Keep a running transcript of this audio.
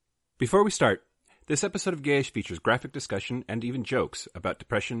Before we start, this episode of Gayish features graphic discussion and even jokes about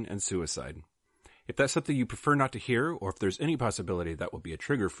depression and suicide. If that's something you prefer not to hear, or if there's any possibility that will be a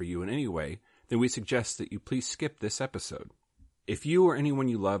trigger for you in any way, then we suggest that you please skip this episode. If you or anyone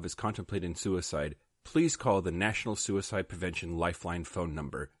you love is contemplating suicide, please call the National Suicide Prevention Lifeline phone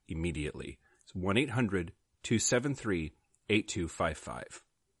number immediately. It's 1-800-273-8255.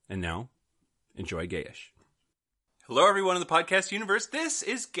 And now, enjoy Gayish. Hello, everyone in the podcast universe. This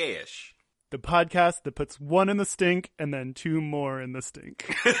is Gayish, the podcast that puts one in the stink and then two more in the stink.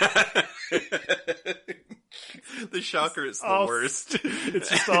 The shocker is the worst. It's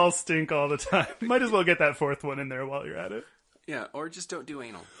just all stink all the time. Might as well get that fourth one in there while you're at it. Yeah, or just don't do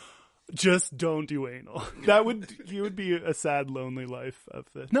anal. Just don't do anal. You would be a sad, lonely life of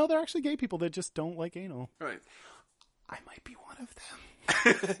this. No, there are actually gay people that just don't like anal. Right. I might be one of them.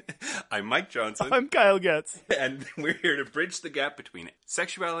 I'm Mike Johnson. I'm Kyle Getz. And we're here to bridge the gap between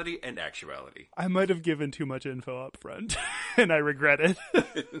sexuality and actuality. I might have given too much info up front, and I regret it.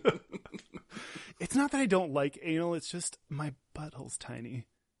 It's not that I don't like anal, it's just my butthole's tiny.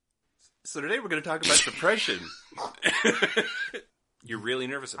 So today we're going to talk about depression. You're really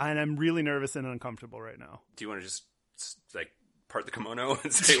nervous about it. And I'm really nervous and uncomfortable right now. Do you want to just, part the kimono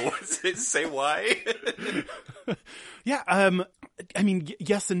and say why? Yeah, I mean,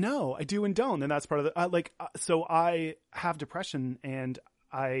 yes and no. I do and don't, and that's part of the so I have depression, and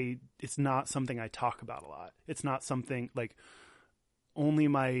it's not something I talk about a lot. It's not something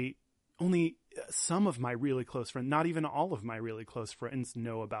only some of my really close friends, not even all of my really close friends,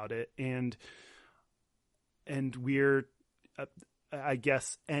 know about it, and we're. I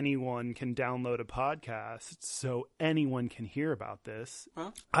guess anyone can download a podcast, so anyone can hear about this.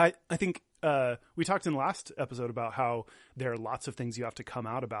 Huh? I think we talked in the last episode about how there are lots of things you have to come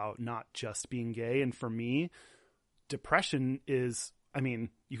out about, not just being gay. And for me, depression is, you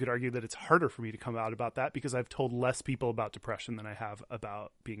could argue that it's harder for me to come out about that because I've told less people about depression than I have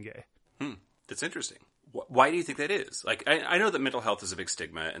about being gay. That's interesting. Why do you think that is? I know that mental health is a big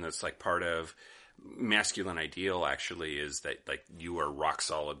stigma, and that's part of masculine ideal actually is that you are rock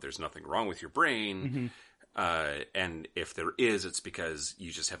solid. There's nothing wrong with your brain. Mm-hmm. And if there is, it's because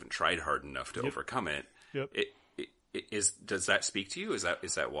you just haven't tried hard enough to overcome it. Yep. Does that speak to you? Is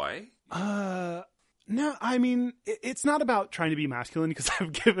that why? No, it's not about trying to be masculine because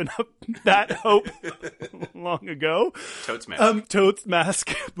I've given up that hope long ago. Totes mask. Totes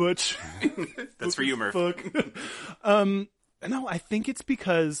mask, Butch. That's for you, Murph. No, I think it's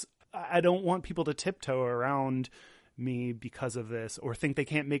because I don't want people to tiptoe around me because of this or think they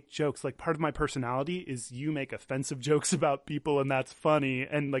can't make jokes. Part of my personality is you make offensive jokes about people and that's funny.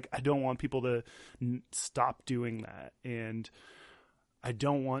 And I don't want people to stop doing that. And I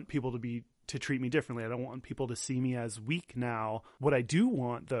don't want people to treat me differently. I don't want people to see me as weak now. What I do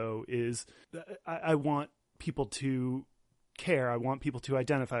want though is I want people to care. I want people to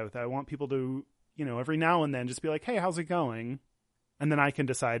identify with that. I want people to, every now and then just be like, hey, how's it going? And then I can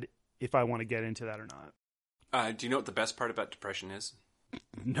decide if I want to get into that or not. Do you know what the best part about depression is?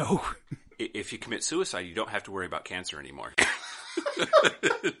 No. If you commit suicide, you don't have to worry about cancer anymore.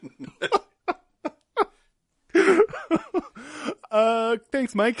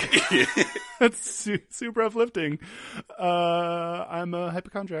 Thanks, Mike. That's super uplifting. I'm a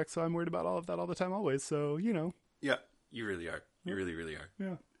hypochondriac, so I'm worried about all of that all the time, always. So, Yeah, you really are. You really, really are.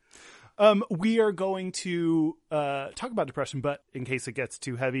 Yeah. We are going to talk about depression, but in case it gets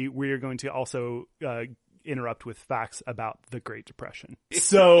too heavy, we are going to also interrupt with facts about the Great Depression.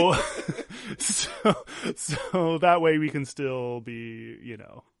 So that way we can still be, a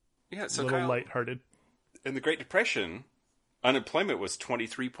little Kyle, lighthearted. In the Great Depression, unemployment was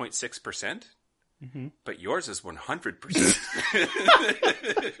 23.6%, mm-hmm. But yours is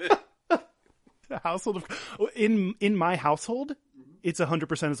 100%. Household in my household, it's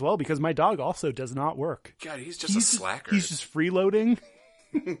 100% as well because my dog also does not work. God, he's just a slacker. He's just freeloading.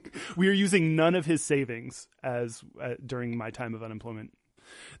 We are using none of his savings during my time of unemployment.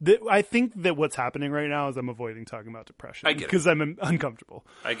 I think that what's happening right now is I'm avoiding talking about depression. I get it. Because I'm uncomfortable.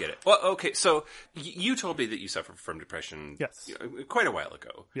 I get it. Well, okay, so you told me that you suffered from depression quite a while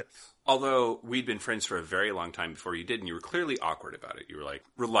ago. Yes. Although we'd been friends for a very long time before you did, and you were clearly awkward about it. You were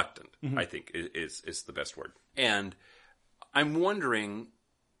reluctant, mm-hmm. I think is the best word. And I'm wondering,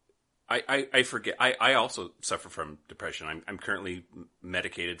 I forget, I also suffer from depression. I'm currently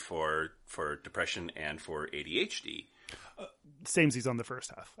medicated for depression and for ADHD. Samesies on the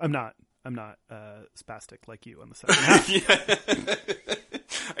first half. I'm not spastic like you on the second half.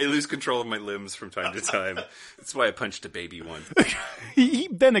 I lose control of my limbs from time to time. That's why I punched a baby once.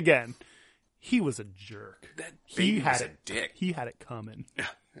 Then again, he was a jerk. That baby was a dick. He had it coming.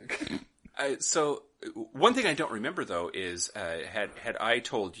 So one thing I don't remember though is had I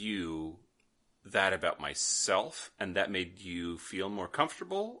told you that about myself and that made you feel more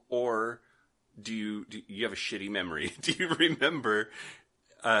comfortable, or do you have a shitty memory? Do you remember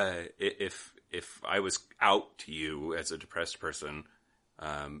if I was out to you as a depressed person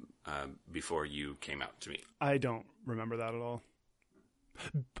before you came out to me? I don't remember that at all.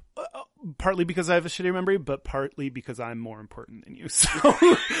 Partly because I have a shitty memory, but partly because I'm more important than you. So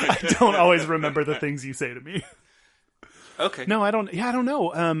I don't always remember the things you say to me. Okay. No, I don't. Yeah, I don't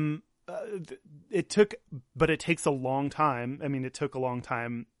know. It takes a long time. I mean, it took a long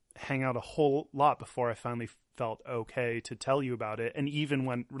time, hang out a whole lot before I finally felt okay to tell you about it. And even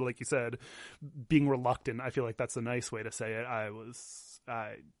when, like you said, being reluctant, I feel like that's a nice way to say it.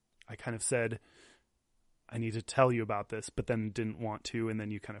 I kind of said, I need to tell you about this, but then didn't want to, and then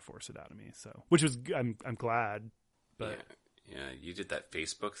you kind of forced it out of me. So, which was, I'm glad, but yeah, you did that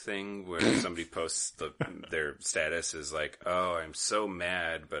Facebook thing where somebody posts their status is like, "Oh, I'm so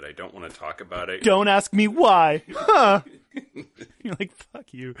mad, but I don't want to talk about it." Don't ask me why. Huh. You're like,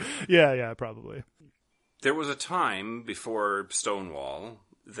 fuck you. Yeah, probably. There was a time before Stonewall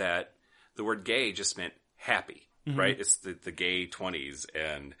that the word gay just meant happy, right? It's the gay 20s,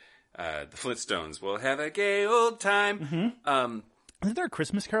 and the Flintstones will have a gay old time. Isn't there a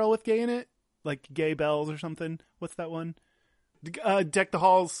Christmas Carol with gay in it? Like Gay Bells or something? What's that one? Deck the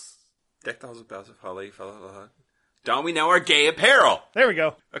halls. Deck the halls with boughs of holly. Don't we know our gay apparel? There we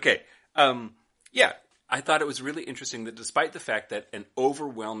go. Okay. Yeah, I thought it was really interesting that despite the fact that an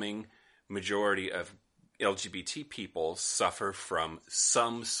overwhelming majority of LGBT people suffer from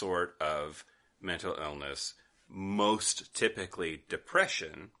some sort of mental illness, most typically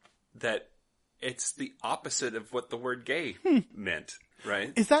depression, that it's the opposite of what the word gay meant,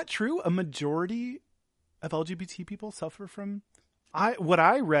 right? Is that true? A majority of LGBT people suffer from... What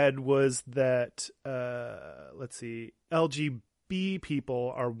I read was that, let's see, LGB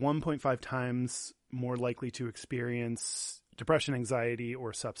people are 1.5 times more likely to experience depression, anxiety,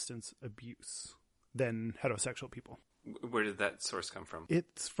 or substance abuse than heterosexual people. Where did that source come from?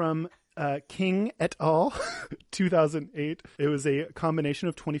 It's from King et al. 2008. It was a combination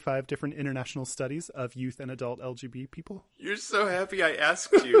of 25 different international studies of youth and adult LGBT people. You're so happy I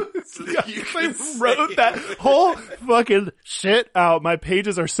asked you. So that you I wrote that whole fucking shit out. My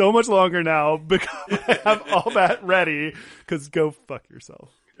pages are so much longer now because I have all that ready. Because go fuck yourself.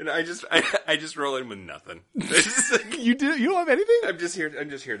 And I just roll in with nothing. You don't have anything? I'm just here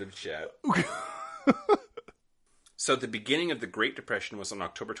to chat. So the beginning of the Great Depression was on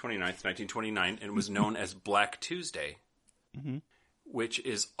October 29th, 1929, and was known as Black Tuesday, which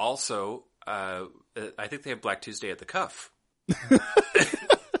is also, I think they have Black Tuesday at the Cuff.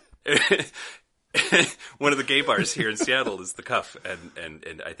 One of the gay bars here in Seattle is the Cuff,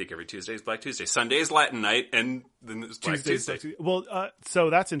 and I think every Tuesday is Black Tuesday. Sunday is Latin night, and then it's Black Tuesday. Well,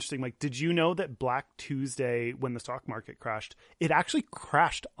 so that's interesting. Like, did you know that Black Tuesday, when the stock market crashed, it actually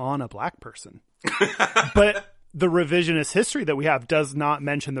crashed on a black person? But the revisionist history that we have does not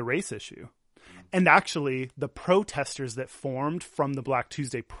mention the race issue. And actually, the protesters that formed from the Black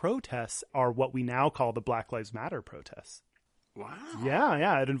Tuesday protests are what we now call the Black Lives Matter protests. Wow.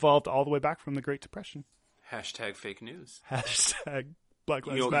 Yeah. It involved all the way back from the Great Depression. Hashtag fake news. Hashtag Black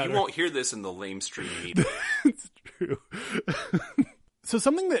Lives Matter. You won't hear this in the lamestream media. It's true. So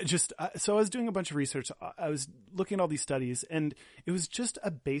something that just, so I was doing a bunch of research. I was looking at all these studies, and it was just a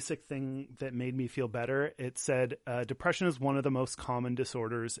basic thing that made me feel better. It said depression is one of the most common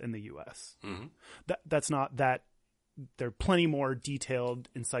disorders in the U.S. Mm-hmm. That's not that. There are plenty more detailed,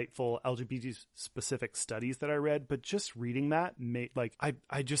 insightful LGBT-specific studies that I read, but just reading that made, like,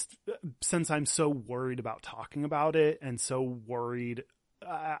 I just, since I'm so worried about talking about it and so worried,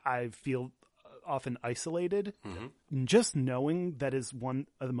 I feel often isolated. Mm-hmm. Just knowing that is one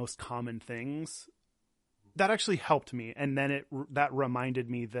of the most common things, that actually helped me. And then that reminded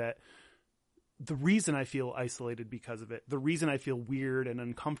me that the reason I feel isolated because of it, the reason I feel weird and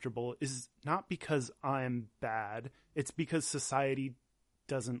uncomfortable is not because I'm bad. It's because society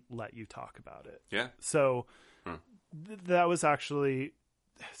doesn't let you talk about it. Yeah. So that was actually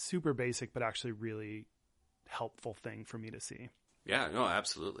super basic, but actually really helpful thing for me to see. Yeah, no,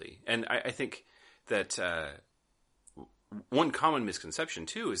 absolutely. And I think that one common misconception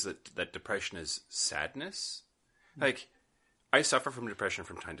too is that depression is sadness. Like, I suffer from depression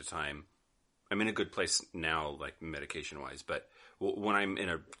from time to time. I'm in a good place now, like medication-wise, but when I'm in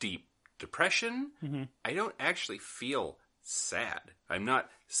a deep depression, mm-hmm. I don't actually feel sad. I'm not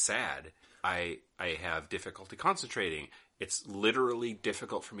sad. I have difficulty concentrating, It's literally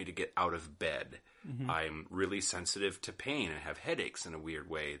difficult for me to get out of bed. I'm really sensitive to pain and have headaches in a weird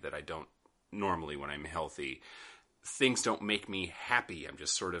way that I don't normally when I'm healthy. Things don't make me happy. I'm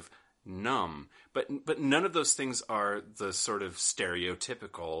just sort of numb. But none of those things are the sort of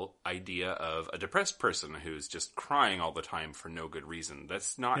stereotypical idea of a depressed person who's just crying all the time for no good reason.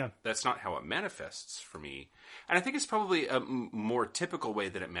 That's not how it manifests for me. And I think it's probably a more typical way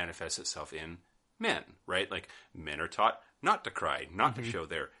that it manifests itself in men, right? Like, men are taught not to cry, not to show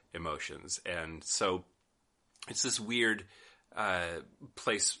their emotions. And so it's this weird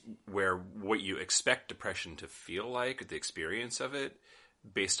place where what you expect depression to feel like, the experience of it,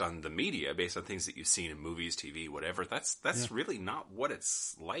 based on the media, based on things that you've seen in movies, TV, whatever, that's really not what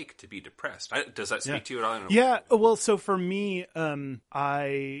it's like to be depressed. Does that speak to you at all? Yeah. Well, so for me,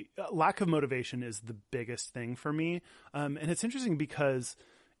 lack of motivation is the biggest thing for me. And it's interesting because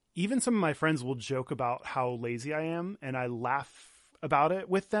even some of my friends will joke about how lazy I am, and I laugh about it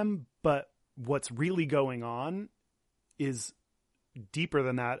with them. But what's really going on is deeper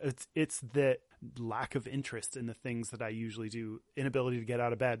than that. It's that lack of interest in the things that I usually do, inability to get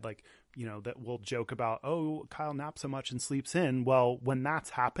out of bed. Like, that we'll joke about, oh, Kyle naps so much and sleeps in. Well, when that's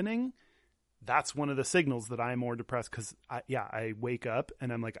happening, that's one of the signals that I'm more depressed, because I wake up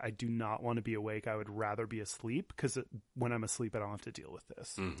and I'm like, I do not want to be awake. I would rather be asleep, because when I'm asleep, I don't have to deal with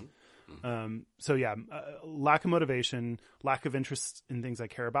this. Lack of motivation, lack of interest in things I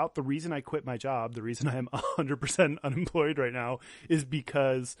care about. The reason I quit my job, the reason I am 100% unemployed right now, is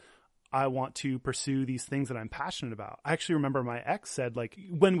because I want to pursue these things that I'm passionate about. I actually remember my ex said, like,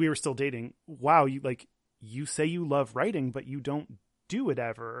 when we were still dating, wow, you say you love writing, but you don't do it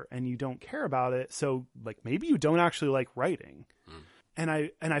ever, and you don't care about it. So, like, maybe you don't actually like writing. And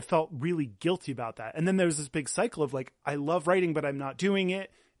I felt really guilty about that. And then there's this big cycle of, like, I love writing, but I'm not doing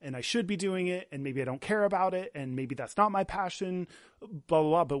it, and I should be doing it, and maybe I don't care about it, and maybe that's not my passion, blah, blah,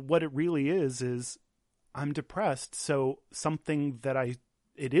 blah. But what it really is I'm depressed. So something that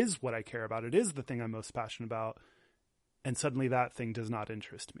it is what I care about. It is the thing I'm most passionate about. And suddenly that thing does not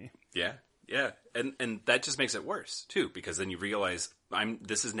interest me. Yeah. Yeah. And that just makes it worse too, because then you realize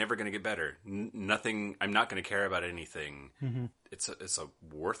this is never going to get better. Nothing, I'm not going to care about anything. It's a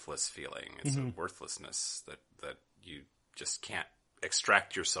worthless feeling. It's a worthlessness that you just can't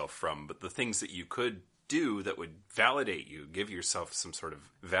extract yourself from. But the things that you could do that would validate you, give yourself some sort of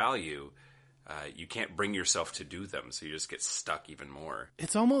value, you can't bring yourself to do them, so you just get stuck even more.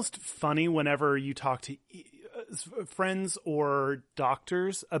 It's almost funny whenever you talk to friends or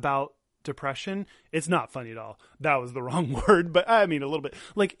doctors about depression. It's not funny at all. That was the wrong word, but I mean a little bit.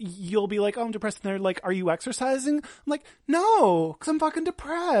 Like, you'll be like, oh, I'm depressed, and they're like, are you exercising? I'm like, no, because I'm fucking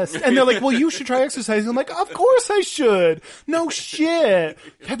depressed. And they're like, well, you should try exercising. I'm like, of course I should. No shit.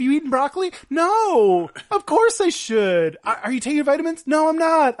 Have you eaten broccoli? No. Of course I should. Are you taking vitamins? No, I'm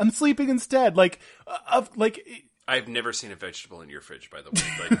not. I'm sleeping instead. I've never seen a vegetable in your fridge, by the way.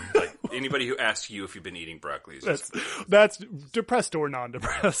 Like anybody who asks you if you've been eating broccoli is just... That's depressed or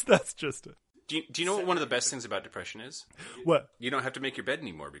non-depressed. That's just... Do you know what one of the best things about depression is? What? You don't have to make your bed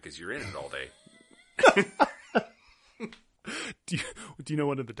anymore because you're in it all day. Do you know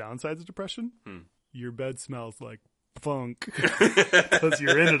one of the downsides of depression? Your bed smells like funk because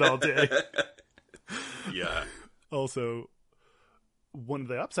you're in it all day. Yeah. Also, one of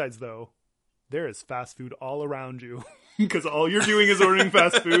the upsides, though, there is fast food all around you, because all you're doing is ordering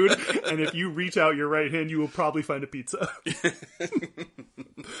fast food. And if you reach out your right hand, you will probably find a pizza.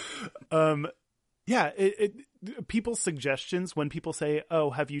 People's suggestions, when people say, oh,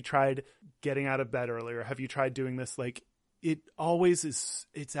 have you tried getting out of bed earlier? Have you tried doing this? Like, it always is.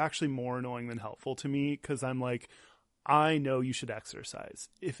 It's actually more annoying than helpful to me, because I'm like, I know you should exercise.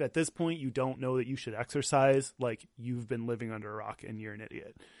 If at this point you don't know that you should exercise, like, you've been living under a rock and you're an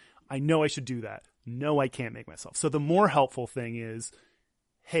idiot. I know I should do that. No, I can't make myself. So the more helpful thing is,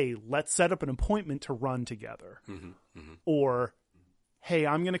 hey, let's set up an appointment to run together. Or, hey,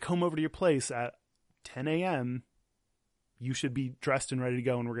 I'm going to come over to your place at 10 a.m. You should be dressed and ready to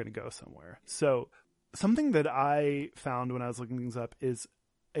go, and we're going to go somewhere. So something that I found when I was looking things up is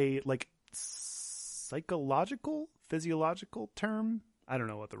a physiological term. I don't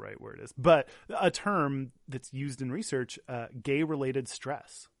know what the right word is, but a term that's used in research, gay-related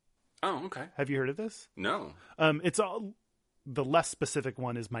stress. Oh, okay. Have you heard of this? No. It's all, the less specific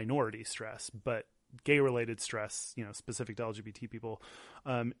one is minority stress, but gay-related stress, specific to LGBT people,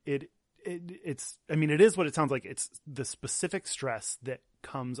 it is what it sounds like. It's the specific stress that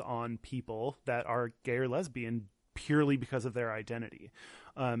comes on people that are gay or lesbian purely because of their identity.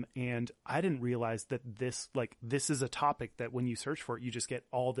 And I didn't realize that this is a topic that when you search for it, you just get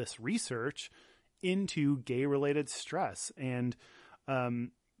all this research, into gay-related stress. And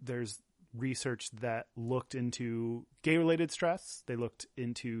there's research that looked into gay-related stress. They looked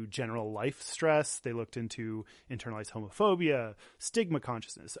into general life stress. They looked into internalized homophobia, stigma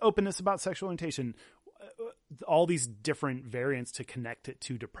consciousness, openness about sexual orientation, all these different variants to connect it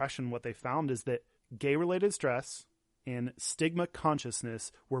to depression. What they found is that gay-related stress and stigma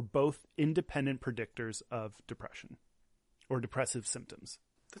consciousness were both independent predictors of depression or depressive symptoms.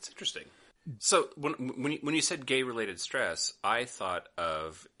 That's interesting. So when you said gay-related stress, I thought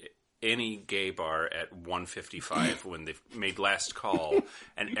of any gay bar at 1:55 when they've made last call,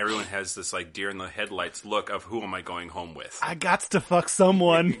 and everyone has this like deer in the headlights look of who am I going home with? I gots to fuck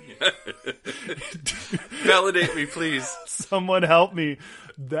someone. Validate me, please. Someone help me.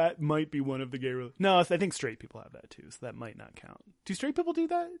 That might be one of the gay. No, I think straight people have that too, so that might not count. Do straight people do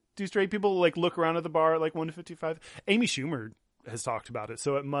that? Do straight people like look around at the bar at like 1:55? Amy Schumer has talked about it,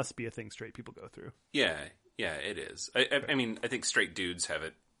 so it must be a thing straight people go through. Yeah, it is. I mean, I think straight dudes have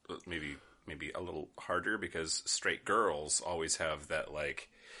it maybe a little harder because straight girls always have that like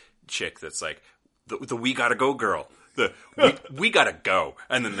chick that's like the we gotta go girl. We gotta go,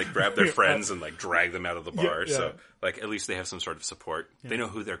 and then they grab their friends and like drag them out of the bar. Yeah. So like at least they have some sort of support. Yeah. They know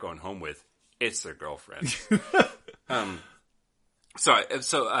who they're going home with. It's their girlfriend. Sorry.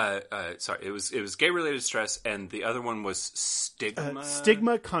 It was gay related stress, and the other one was stigma.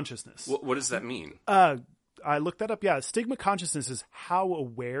 Stigma consciousness. What does that mean? I looked that up. Yeah, stigma consciousness is how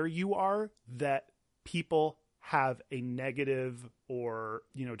aware you are that people have a negative or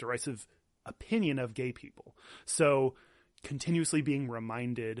derisive opinion of gay people. So continuously being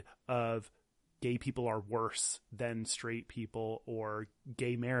reminded of gay people are worse than straight people, or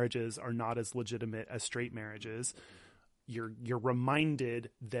gay marriages are not as legitimate as straight marriages. You're reminded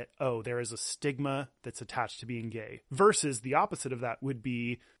that, oh, there is a stigma that's attached to being gay, versus the opposite of that would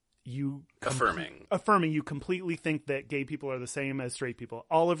be you affirming. You completely think that gay people are the same as straight people.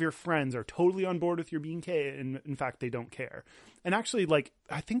 All of your friends are totally on board with your being gay, and in fact they don't care. And actually, like,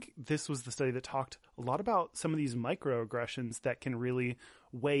 I think this was the study that talked a lot about some of these microaggressions that can really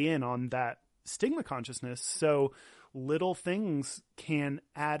weigh in on that stigma consciousness. So little things can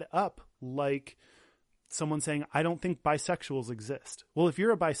add up, like someone saying, I don't think bisexuals exist. Well, if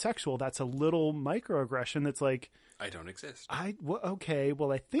you're a bisexual, that's a little microaggression that's like, I don't exist. Okay,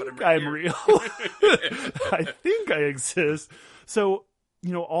 well, I think I'm real. I think I exist. So,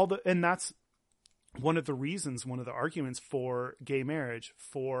 and that's one of the reasons, one of the arguments for gay marriage,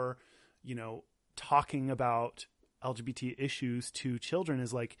 for, talking about LGBT issues to children,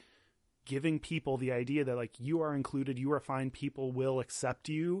 is like giving people the idea that like you are included, you are fine, people will accept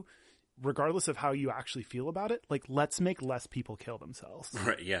you regardless of how you actually feel about it. Like, let's make less people kill themselves.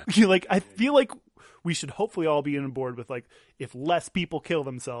 Right, yeah. Like, I feel like we should hopefully all be on board with, like, if less people kill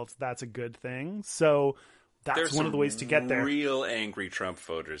themselves, that's a good thing. So that's one of the ways to get there. Real angry Trump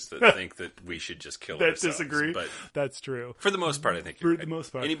voters that think that we should just kill ourselves. Disagree. But that's true. For the most part, I think you're right. For the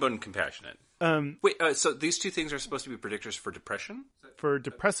most part. Anyone compassionate. Wait, so these two things are supposed to be predictors for depression? For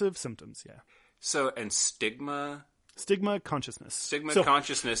depressive symptoms, yeah. So, and stigma... Stigma consciousness. Stigma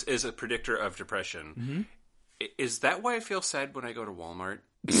consciousness is a predictor of depression. Mm-hmm. Is that why I feel sad when I go to Walmart?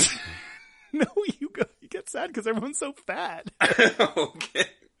 No, you get sad because everyone's so fat. Okay.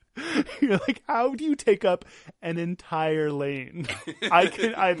 You're like, how do you take up an entire lane?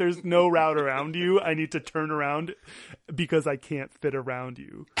 There's no route around you. I need to turn around because I can't fit around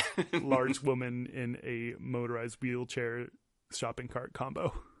you. Large woman in a motorized wheelchair shopping cart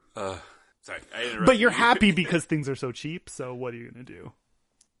combo. Sorry, I interrupted. But you're happy because things are so cheap, so what are you going to do?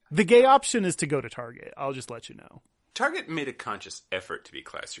 The gay option is to go to Target. I'll just let you know. Target made a conscious effort to be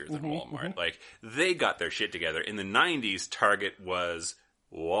classier than Walmart. Mm-hmm. Like, they got their shit together. In the 90s, Target was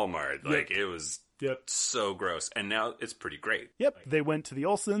Walmart. Like, it was so gross. And now it's pretty great. Yep, they went to the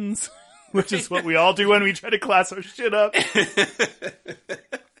Olsons, which is what we all do when we try to class our shit up.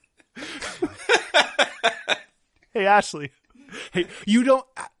 Hey, Ashley. Hey, you don't...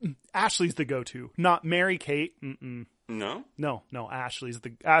 Ashley's the go-to, not Mary Kate. Mm-mm. No? No, Ashley's the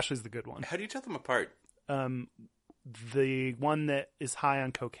good one. How do you tell them apart? The one that is high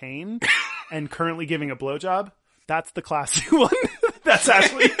on cocaine and currently giving a blowjob, that's the classy one. That's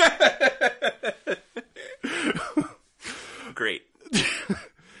Ashley. Great.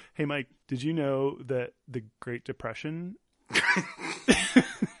 Hey, Mike, did you know that the Great Depression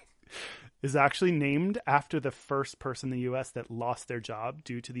is actually named after the first person in the U.S. that lost their job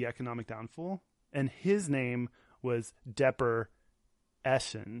due to the economic downfall? And his name was Depper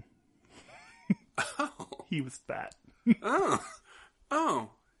Eschen. Oh. He was fat. Oh.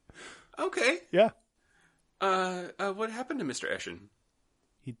 Okay. Yeah. What happened to Mr. Eschen?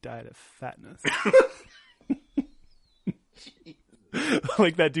 He died of fatness.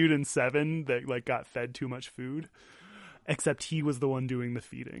 Like that dude in Seven that like got fed too much food, except he was the one doing the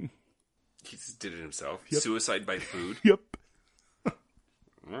feeding. He just did it himself. Yep. Suicide by food. Yep.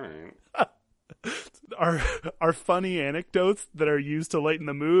 All right. Our funny anecdotes that are used to lighten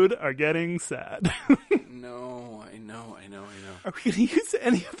the mood are getting sad. No, I know. Are we going to use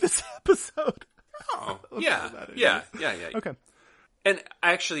any of this episode? Oh, yeah. Okay. And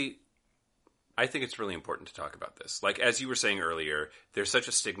actually, I think it's really important to talk about this. Like, as you were saying earlier, there's such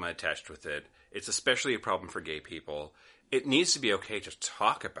a stigma attached with it. It's especially a problem for gay people. It needs to be okay to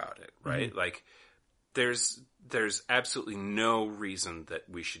talk about it, right? Mm-hmm. Like, there's absolutely no reason that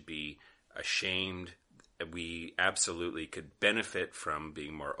we should be ashamed. We absolutely could benefit from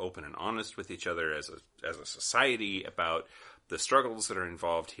being more open and honest with each other as a society about the struggles that are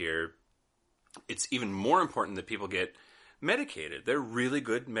involved here. It's even more important that people get medicated. They're really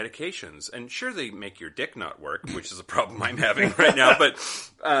good medications. And sure, they make your dick not work, which is a problem I'm having right now. But,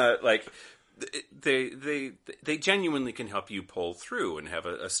 they genuinely can help you pull through and have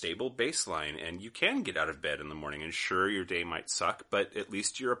a stable baseline. And you can get out of bed in the morning. And sure, your day might suck, but at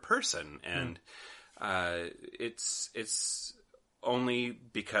least you're a person. And it's only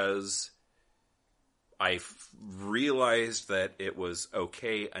because I've realized that it was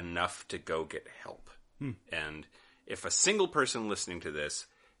okay enough to go get help. And if a single person listening to this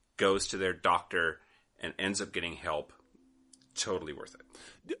goes to their doctor and ends up getting help, totally worth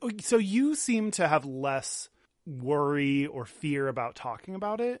it. So you seem to have less worry or fear about talking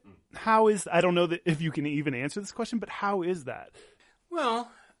about it. How is, I don't know that if you can even answer this question, but how is that?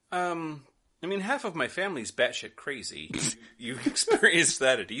 Well, I mean, half of my family's batshit crazy. You experienced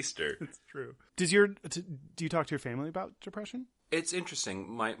that at Easter. It's true. Do you talk to your family about depression? It's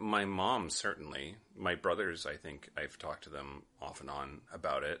interesting. My mom, certainly. My brothers, I think I've talked to them off and on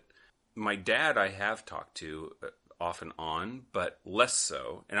about it. My dad, I have talked to off and on, but less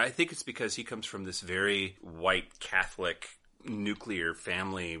so. And I think it's because he comes from this very white Catholic nuclear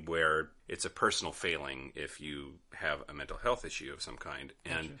family where it's a personal failing if you have a mental health issue of some kind.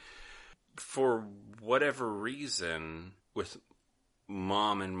 And for whatever reason, with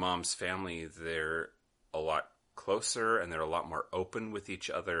mom and mom's family, they're a lot closer and they're a lot more open with each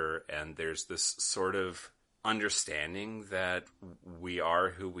other, and there's this sort of understanding that we are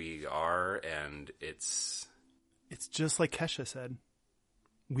who we are, and it's just like Kesha said,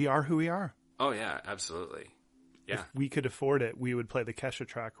 we are who we are. Oh yeah, absolutely. Yeah. If we could afford it, we would play the Kesha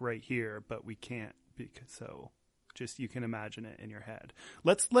track right here, but we can't, because so just you can imagine it in your head.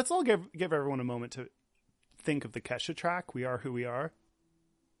 Let's all give everyone a moment to think of the Kesha track, We Are Who We Are.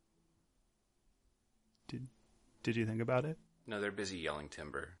 Did you think about it? No, they're busy yelling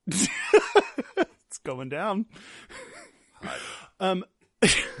timber. It's going down.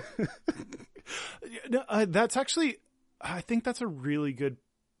 That's actually, I think that's a really good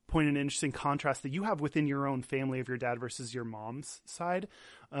point and interesting contrast that you have within your own family of your dad versus your mom's side.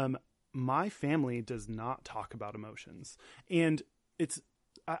 My family does not talk about emotions, and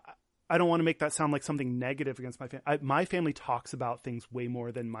I don't want to make that sound like something negative against my family. My family talks about things way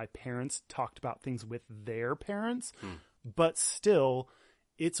more than my parents talked about things with their parents. But still,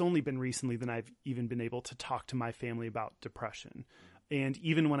 it's only been recently that I've even been able to talk to my family about depression. And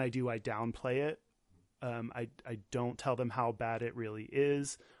even when I do, I downplay it. I don't tell them how bad it really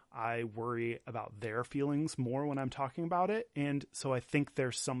is. I worry about their feelings more when I'm talking about it. And so I think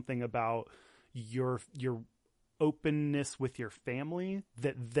there's something about your openness with your family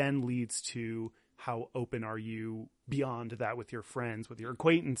that then leads to how open are you beyond that with your friends, with your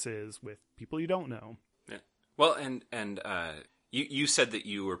acquaintances, with people you don't know. Yeah. Well, and you said that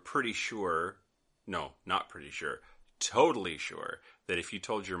you were pretty sure, no, not pretty sure, totally sure that if you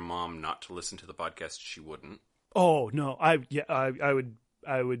told your mom not to listen to the podcast, she wouldn't. Oh, no.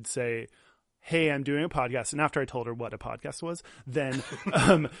 I would say, hey, I'm doing a podcast. And after I told her what a podcast was, then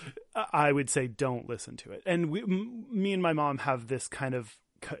I would say, don't listen to it. And me and my mom have this kind of,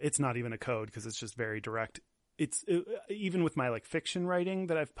 it's not even a code because it's just very direct. Even with my like fiction writing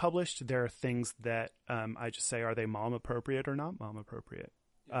that I've published, there are things that I just say, are they mom appropriate or not mom appropriate?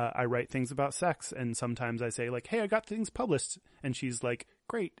 I write things about sex, and sometimes I say like, hey, I got things published. And she's like,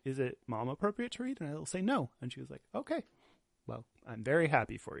 great. Is it mom appropriate to read? And I'll say no. And she was like, okay. Well, I'm very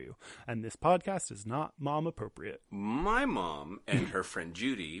happy for you. And this podcast is not mom appropriate. My mom and her friend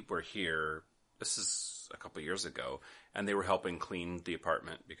Judy were here, this is a couple of years ago, and they were helping clean the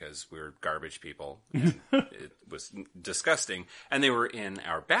apartment because we were garbage people. And it was disgusting. And they were in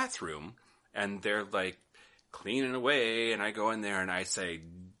our bathroom, and they're like cleaning away. And I go in there and I say,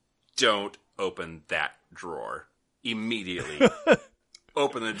 don't open that drawer immediately.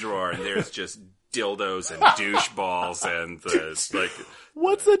 open the drawer and there's just dildos and douche balls and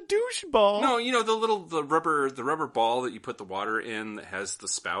What's a douche ball? No, the rubber ball that you put the water in that has the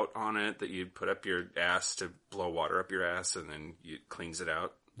spout on it that you put up your ass to blow water up your ass and then it cleans it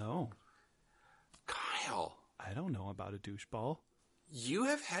out. No. Kyle, I don't know about a douche ball.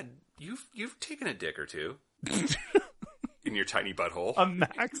 You've taken a dick or two in your tiny butthole. A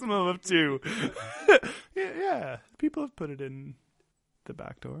maximum of 2. yeah, people have put it in the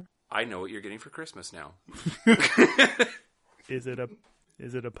back door. I know what you're getting for Christmas now. Is it a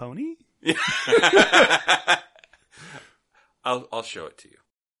pony? I'll show it to you.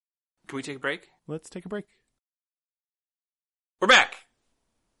 Can we take a break? Let's take a break. We're back.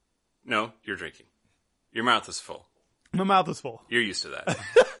 No, you're drinking. Your mouth is full. My mouth is full. You're used to that.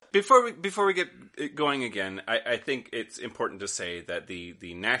 Before we get going again, I think it's important to say that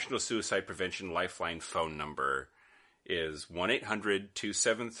the National Suicide Prevention Lifeline phone number is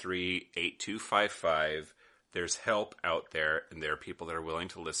 1-800-273-8255. There's help out there, and there are people that are willing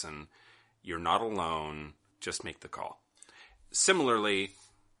to listen. You're not alone. Just make the call. Similarly,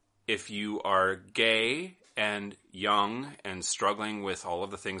 if you are gay and young and struggling with all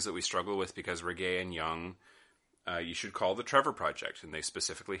of the things that we struggle with because we're gay and young, you should call the Trevor Project, and they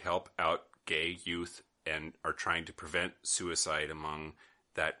specifically help out gay youth and are trying to prevent suicide among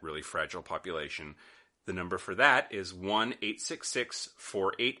that really fragile population. The number for that is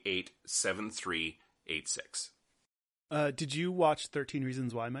 1-866-488-7386. Did you watch 13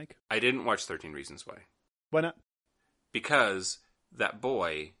 Reasons Why, Mike? I didn't watch 13 Reasons Why. Why not? Because that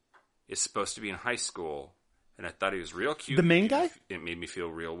boy is supposed to be in high school, and I thought he was real cute. The main guy? It made me feel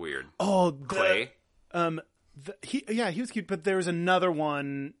real weird. Oh, Clay? He was cute, but there was another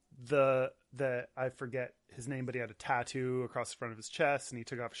one, that I forget his name, but he had a tattoo across the front of his chest, and he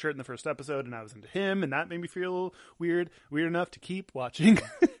took off his shirt in the first episode, and I was into him, and that made me feel weird enough to keep watching.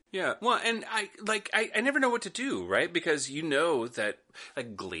 Yeah, well, and I never know what to do, right? Because you know that,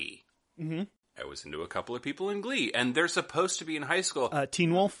 like Glee. Mm-hmm. I was into a couple of people in Glee, and they're supposed to be in high school.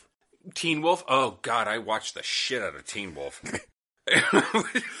 Teen Wolf? Teen Wolf? Oh, God, I watched the shit out of Teen Wolf.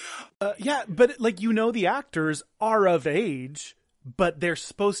 Yeah, but the actors are of age, but they're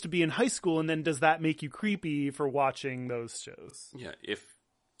supposed to be in high school, and then does that make you creepy for watching those shows? Yeah,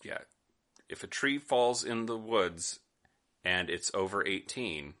 if a tree falls in the woods and it's over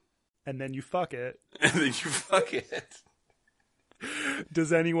 18... And then you fuck it.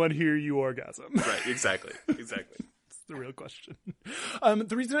 Does anyone hear you orgasm? Right, exactly. It's the real question.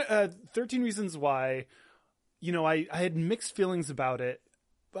 The reason, 13 Reasons Why, I had mixed feelings about it,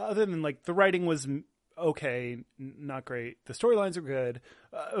 other than the writing was okay, not great. The storylines are good.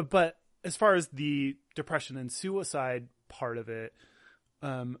 But as far as the depression and suicide part of it,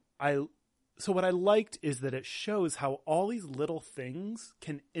 so what I liked is that it shows how all these little things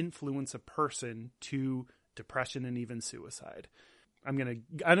can influence a person to depression and even suicide. I'm gonna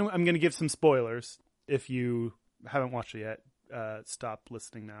give some spoilers. If you haven't watched it yet, stop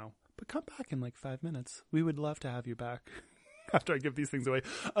listening now. But come back in 5 minutes. We would love to have you back after I give these things away.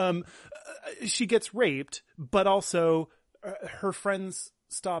 She gets raped, but also her friends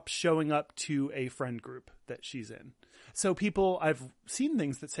stop showing up to a friend group that she's in. So I've seen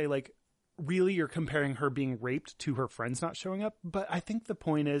things that say really, you're comparing her being raped to her friends not showing up? But I think the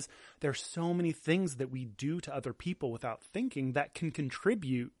point is there's so many things that we do to other people without thinking that can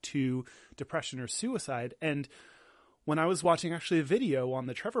contribute to depression or suicide. And when I was watching actually a video on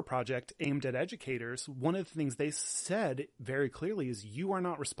the Trevor Project aimed at educators, one of the things they said very clearly is you are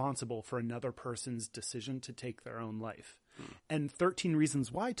not responsible for another person's decision to take their own life. And 13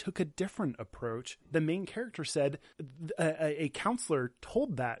 Reasons Why took a different approach. The main character said, a counselor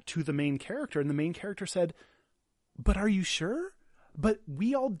told that to the main character, and the main character said, but are you sure? But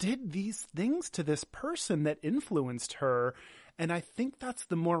we all did these things to this person that influenced her. And I think that's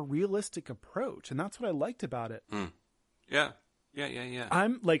the more realistic approach. And that's what I liked about it. Mm. Yeah.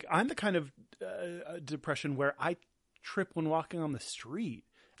 I'm the kind of depression where I trip when walking on the street,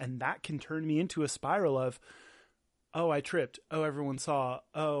 and that can turn me into a spiral of, oh, I tripped. Oh, everyone saw.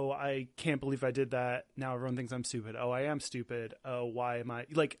 Oh, I can't believe I did that. Now everyone thinks I'm stupid. Oh, I am stupid. Oh, why am I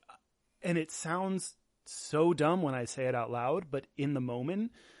and it sounds so dumb when I say it out loud, but in the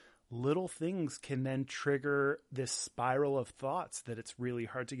moment, little things can then trigger this spiral of thoughts that it's really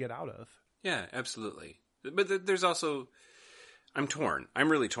hard to get out of. Yeah, absolutely. But there's also, I'm torn.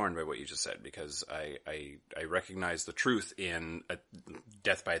 I'm really torn by what you just said, because I recognize the truth in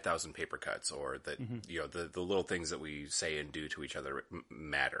death by 1,000 paper cuts, or that, the little things that we say and do to each other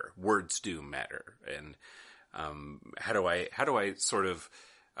matter. Words do matter. And, how do I sort of,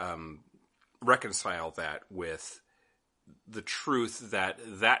 reconcile that with the truth that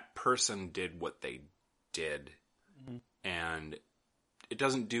that person did what they did, and it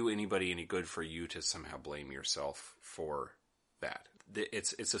doesn't do anybody any good for you to somehow blame yourself for that.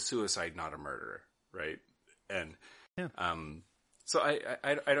 It's a suicide, not a murder, right? And so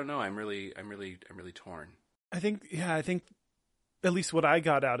I don't know. I'm really torn. I think at least what I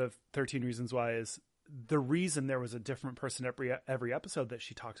got out of 13 Reasons Why is the reason there was a different person every episode that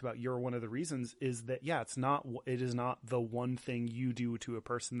she talks about. You're one of the reasons is that, it is not the one thing you do to a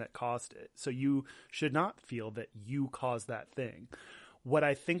person that caused it. So you should not feel that you caused that thing. What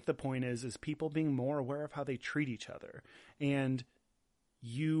I think the point is people being more aware of how they treat each other. And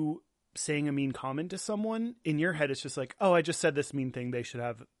you saying a mean comment to someone, in your head, it's just like, oh, I just said this mean thing. They should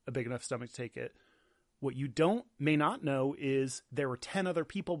have a big enough stomach to take it. What you may not know is there were 10 other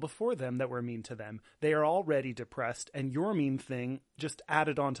people before them that were mean to them. They are already depressed, and your mean thing just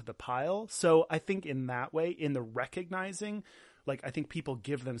added onto the pile. So I think in that way, in the recognizing, I think people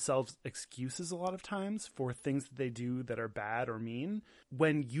give themselves excuses a lot of times for things that they do that are bad or mean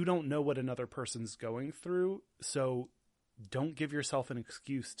when you don't know what another person's going through. So don't give yourself an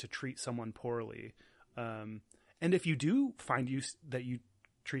excuse to treat someone poorly. And if you do find that you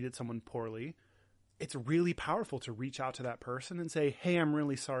treated someone poorly, it's really powerful to reach out to that person and say, hey, I'm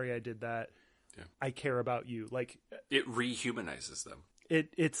really sorry I did that. Yeah. I care about you. It rehumanizes them.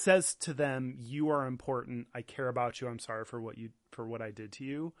 It says to them, you are important. I care about you. I'm sorry for what I did to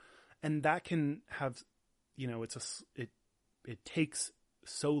you. And that can have, it takes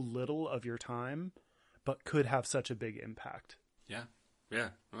so little of your time, but could have such a big impact. Yeah. Yeah.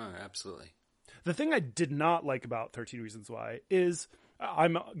 Well, absolutely. The thing I did not like about 13 Reasons Why is,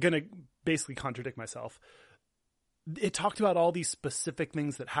 I'm going to basically contradict myself. It talked about all these specific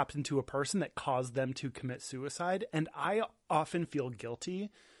things that happened to a person that caused them to commit suicide. And I often feel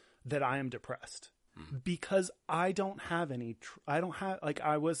guilty that I am depressed because I don't have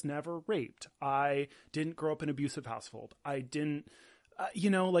I was never raped. I didn't grow up in an abusive household. I didn't,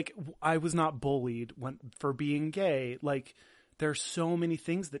 I was not bullied for being gay. There's so many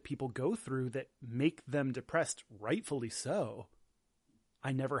things that people go through that make them depressed, rightfully so.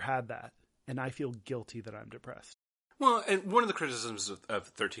 I never had that, and I feel guilty that I'm depressed. Well, and one of the criticisms of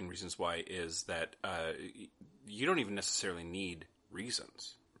 13 Reasons Why is that you don't even necessarily need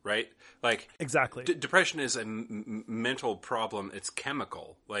reasons, right? Exactly. Depression is a mental problem. It's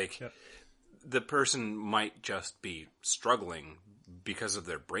chemical. The person might just be struggling because of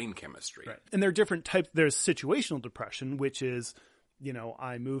their brain chemistry. Right. And there are different types. There's situational depression, which is,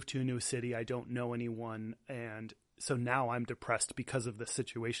 I moved to a new city. I don't know anyone, and so now I'm depressed because of the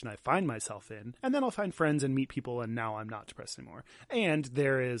situation I find myself in. And then I'll find friends and meet people, and now I'm not depressed anymore. And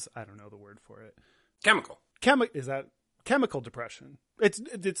there is, I don't know the word for it. Chemical. Is that chemical depression?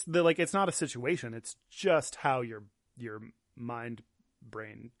 It's not a situation. It's just how your mind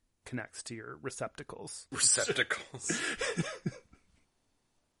brain connects to your receptacles.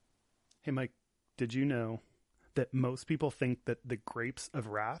 Hey, Mike, did you know that most people think that The Grapes of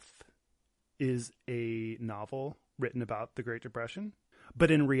Wrath is a novel written about the Great Depression?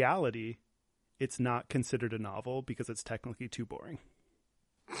 But in reality, it's not considered a novel because it's technically too boring.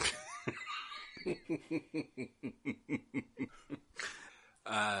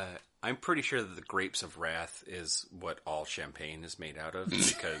 I'm pretty sure that The Grapes of Wrath is what all champagne is made out of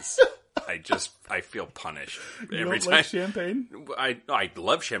because I feel punished every time. Like champagne? I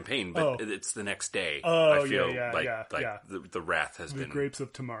love champagne, but it's the next day. Oh, I feel yeah. The wrath has been... The grapes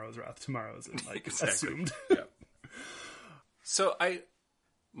of tomorrow's wrath. Tomorrow's exactly. Assumed. Yeah. So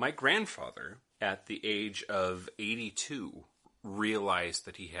my grandfather, at the age of 82, realized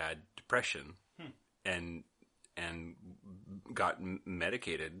that he had depression and got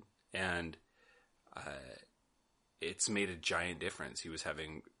medicated, and it's made a giant difference. He was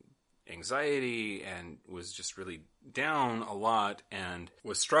having anxiety and was just really down a lot and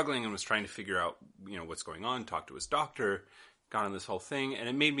was struggling and was trying to figure out, what's going on, talk to his doctor, got on this whole thing. And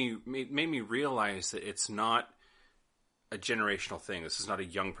it made me realize that it's not a generational thing. This is not a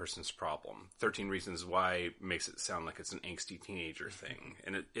young person's problem. 13 Reasons Why makes it sound like it's an angsty teenager thing.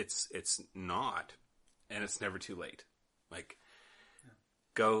 And it's not. And it's never too late.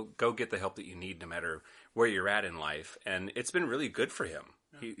 Go get the help that you need no matter where you're at in life. And it's been really good for him.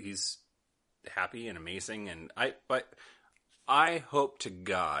 Yeah. He's happy and amazing. But I hope to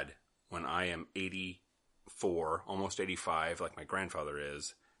God when I am 84, almost 85, like my grandfather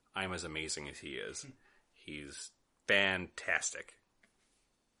is, I'm as amazing as he is. He's fantastic.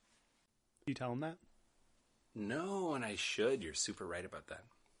 You tell him that? No, and I should. You're super right about that.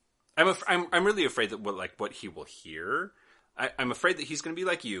 I'm really afraid that what he will hear. I'm afraid that he's going to be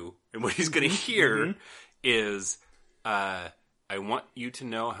like you, and what he's going to hear is I want you to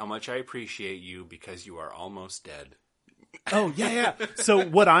know how much I appreciate you because you are almost dead. Oh, yeah. So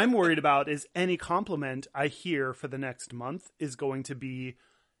what I'm worried about is any compliment I hear for the next month is going to be,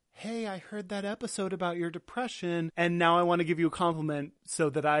 hey, I heard that episode about your depression, and now I want to give you a compliment so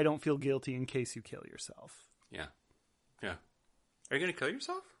that I don't feel guilty in case you kill yourself. Yeah. Yeah. Are you going to kill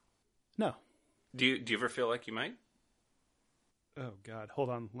yourself? No. Do you ever feel like you might? Oh, God. Hold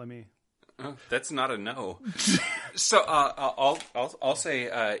on. Let me... Oh, that's not a no. So I'll say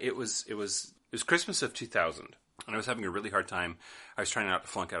it was Christmas of 2000, and I was having a really hard time. I was trying not to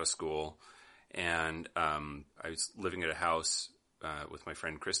flunk out of school, and I was living at a house with my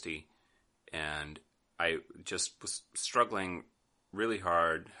friend Christy, and I just was struggling really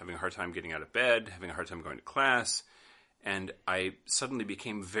hard, having a hard time getting out of bed, having a hard time going to class. And I suddenly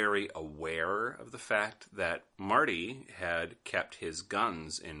became very aware of the fact that Marty had kept his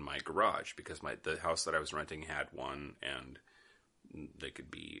guns in my garage because the house that I was renting had one, and they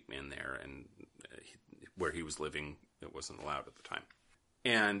could be in there. And where he was living, it wasn't allowed at the time.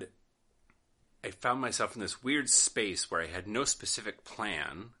 And I found myself in this weird space where I had no specific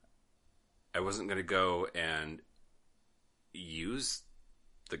plan. I wasn't going to go and use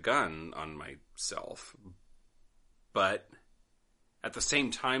the gun on myself. But at the same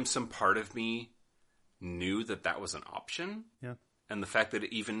time, some part of me knew that was an option. Yeah. And the fact that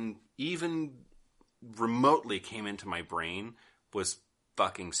it even remotely came into my brain was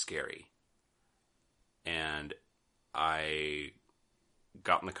fucking scary. And I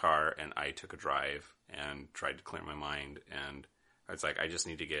got in the car and I took a drive and tried to clear my mind. And I was like, I just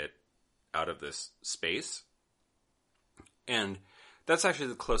need to get out of this space. And that's actually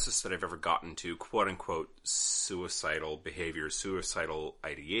the closest that I've ever gotten to quote-unquote suicidal behavior, suicidal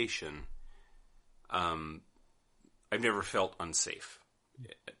ideation. I've never felt unsafe.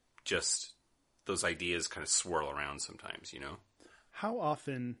 Just those ideas kind of swirl around sometimes, you know? How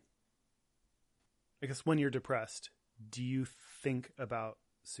often, I guess when you're depressed, do you think about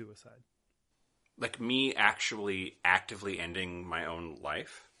suicide? Like me actually actively ending my own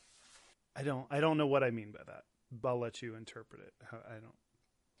life? I don't know what I mean by that. I'll let you interpret it. I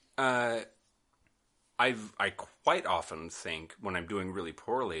don't. I quite often think when I'm doing really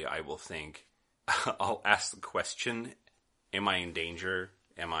poorly, I will think, I'll ask the question, am I in danger?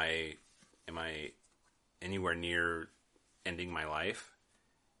 Am I anywhere near ending my life?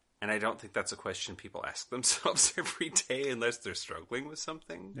 And I don't think that's a question people ask themselves every day unless they're struggling with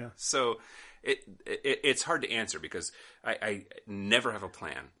something. Yeah. So it's hard to answer because I never have a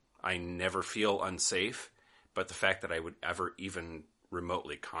plan. I never feel unsafe. But the fact that I would ever even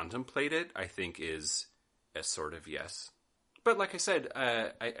remotely contemplate it, I think is a sort of yes. But like I said,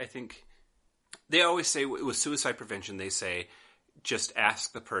 I think they always say with suicide prevention, they say, just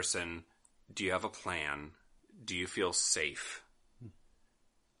ask the person, do you have a plan? Do you feel safe?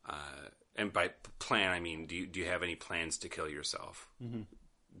 And by plan, I mean, do you have any plans to kill yourself? Mm-hmm.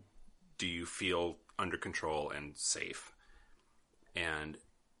 Do you feel under control and safe? And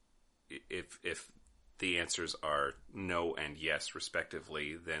if the answers are no and yes,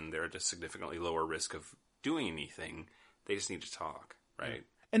 respectively, then they're at a significantly lower risk of doing anything. They just need to talk, right?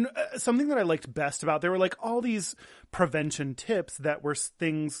 And something that I liked best about, there were like all these prevention tips that were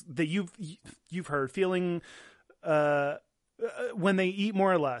things that you've heard. Feeling when they eat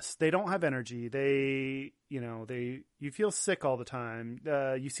more or less, they don't have energy. You feel sick all the time.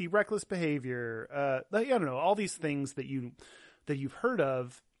 You see reckless behavior. I don't know, all these things that you've heard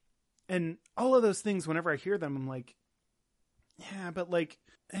of. And all of those things, whenever I hear them, I'm like, yeah, but like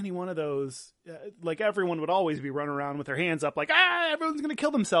any one of those, like everyone would always be running around with their hands up like, everyone's going to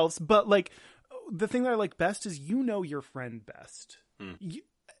kill themselves. But like the thing that I like best is your friend best.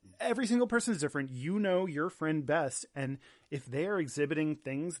 Every single person is different. You know your friend best. And if they are exhibiting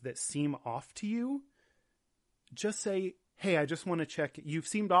things that seem off to you, just say, hey, I just want to check. You've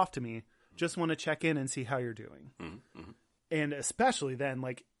seemed off to me. Just want to check in and see how you're doing. Mm-hmm. And especially then,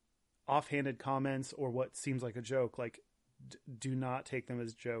 like, offhanded comments or what seems like a joke, like do not take them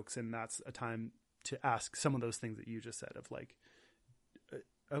as jokes. And that's a time to ask some of those things that you just said of like,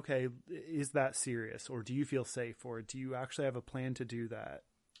 okay, is that serious? Or do you feel safe? Or do you actually have a plan to do that?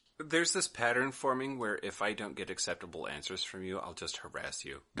 There's this pattern forming where if I don't get acceptable answers from you, I'll just harass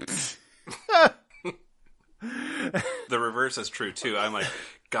you. The reverse is true too. I'm like,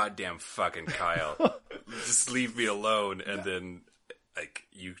 goddamn fucking Kyle, just leave me alone. And then like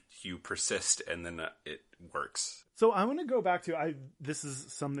you persist and then it works. So I want to go back to, this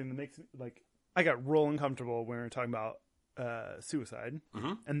is something that makes me like, I got real uncomfortable when we were talking about suicide.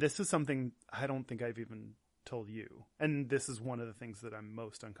 Mm-hmm. And this is something I don't think I've even told you. And this is one of the things that I'm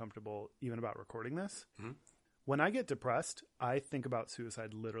most uncomfortable even about recording this. Mm-hmm. when I get depressed, I think about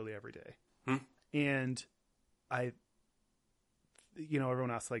suicide literally every day. And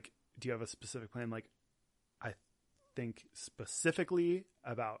everyone asks, like, do you have a specific plan? Like, I think specifically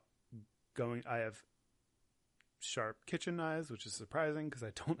about I have sharp kitchen knives, which is surprising because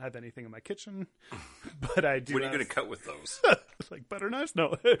I don't have anything in my kitchen, but I do. What are you going to cut with those? Like butter knives?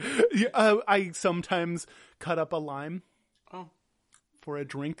 No. I sometimes cut up a lime. Oh. For a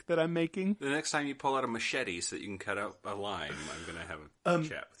drink that I'm making. The next time you pull out a machete so that you can cut out a lime, I'm going to have a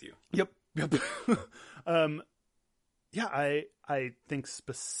chat with you. Yep. Yeah, I think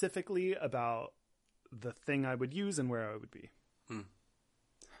specifically about the thing I would use and where I would be.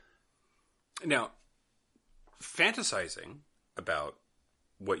 Now, fantasizing about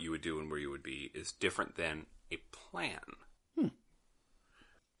what you would do and where you would be is different than a plan.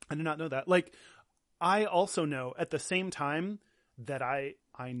 I did not know that. Like, I also know at the same time that I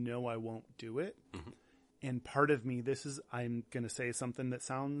know I won't do it. Mm-hmm. And part of me, I'm going to say something that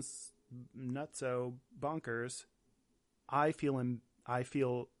sounds nutso bonkers. I feel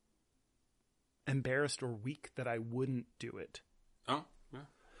embarrassed or weak that I wouldn't do it. Oh, yeah.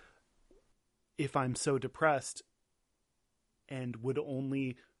 If I'm so depressed and would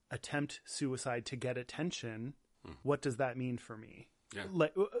only attempt suicide to get attention, what does that mean for me? Yeah.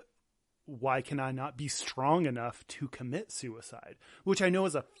 Like, why can I not be strong enough to commit suicide? Which I know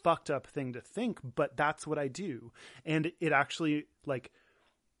is a fucked up thing to think, but that's what I do. And it actually, like,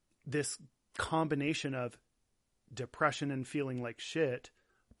 this combination of depression and feeling like shit,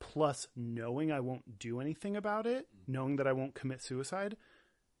 plus knowing I won't do anything about it, knowing that I won't commit suicide,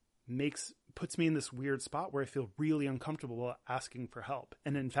 puts me in this weird spot where I feel really uncomfortable asking for help.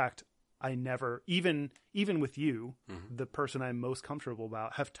 And in fact, I never, even with you, the person I'm most comfortable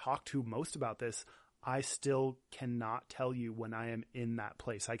about, have talked to most about this, I still cannot tell you when I am in that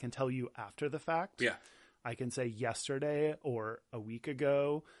place. I can tell you after the fact. Yeah. I can say yesterday or a week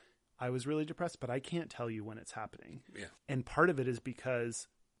ago, I was really depressed, but I can't tell you when it's happening. Yeah. And part of it is because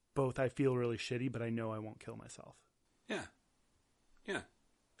both I feel really shitty, but I know I won't kill myself. Yeah. Yeah.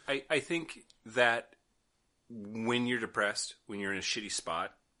 I think that when you're depressed, when you're in a shitty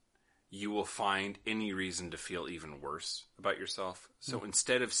spot, you will find any reason to feel even worse about yourself. So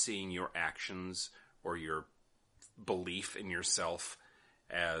instead of seeing your actions or your belief in yourself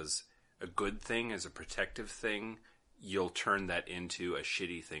as a good thing, as a protective thing, you'll turn that into a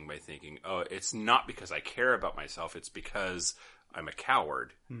shitty thing by thinking, oh, it's not because I care about myself, it's because I'm a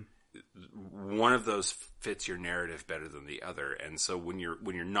coward. One of those fits your narrative better than the other. And so when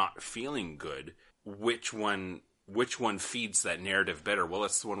you're not feeling good, which one feeds that narrative better? Well,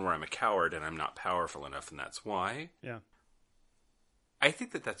 it's the one where I'm a coward and I'm not powerful enough, and that's why. Yeah. I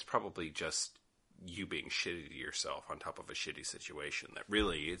think that's probably just you being shitty to yourself on top of a shitty situation. That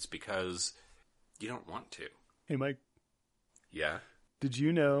really it's because you don't want to. Hey, Mike. Yeah? Did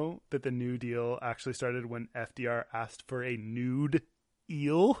you know that the New Deal actually started when FDR asked for a nude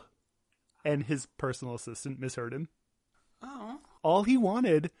eel and his personal assistant misheard him? Oh. All he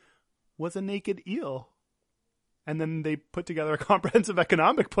wanted was a naked eel. And then they put together a comprehensive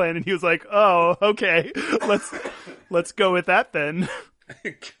economic plan, and he was like, "Oh, okay, let's go with that then."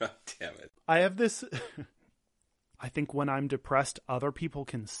 God damn it! I have this. I think when I'm depressed, other people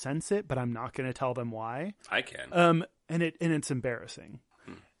can sense it, but I'm not going to tell them why. I can. And it's embarrassing.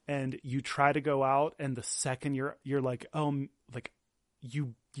 And you try to go out, and the second you're like, like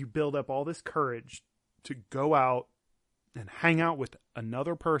you build up all this courage to go out and hang out with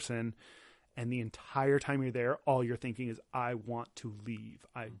another person. And the entire time you're there, all you're thinking is, I want to leave.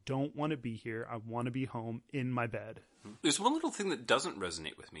 I don't want to be here. I want to be home in my bed. There's one little thing that doesn't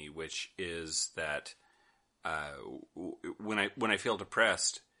resonate with me, which is that when I feel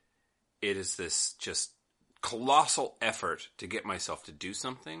depressed, it is this just colossal effort to get myself to do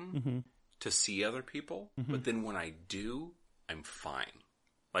something, to see other people. But then when I do, I'm fine.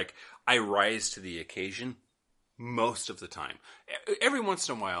 Like, I rise to the occasion. Most of the time. Every once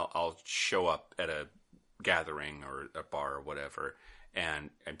in a while, I'll show up at a gathering or a bar or whatever,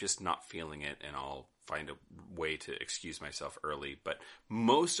 and I'm just not feeling it, and I'll find a way to excuse myself early. But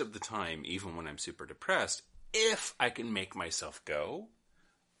most of the time, even when I'm super depressed, if I can make myself go,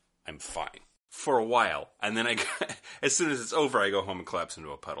 I'm fine. For a while. And then as soon as it's over, I go home and collapse into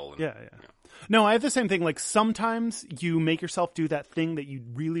a puddle. And, yeah. No, I have the same thing. Like, sometimes you make yourself do that thing that you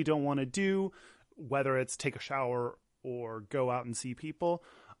really don't want to do, whether it's take a shower or go out and see people,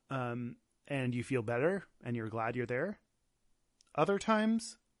 and you feel better and you're glad you're there. Other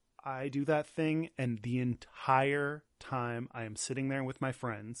times I do that thing, and the entire time I am sitting there with my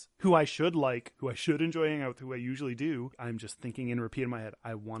friends who I should like, who I should enjoy hanging out with, who I usually do, I'm just thinking in repeat in my head,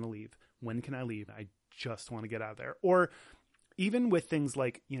 I want to leave. when can I leave? I just want to get out of there. Or even with things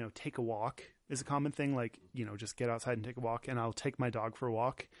like, take a walk is a common thing. Like, just get outside and take a walk, and I'll take my dog for a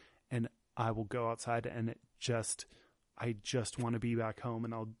walk and I will go outside, and I just want to be back home,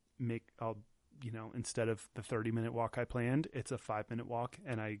 and I'll instead of the 30-minute walk I planned, it's a 5-minute walk,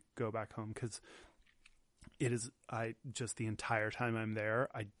 and I go back home because the entire time I'm there,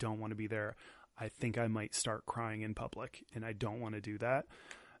 I don't want to be there. I think I might start crying in public, and I don't want to do that.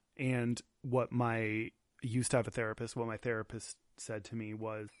 And what my therapist said to me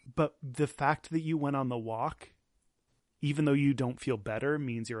was, but the fact that you went on the walk, even though you don't feel better,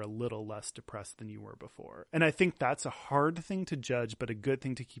 means you're a little less depressed than you were before. And I think that's a hard thing to judge, but a good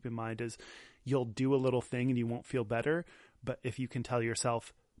thing to keep in mind is you'll do a little thing and you won't feel better. But if you can tell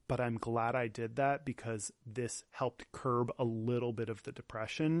yourself, but I'm glad I did that because this helped curb a little bit of the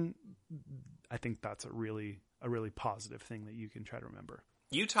depression, I think that's a really positive thing that you can try to remember.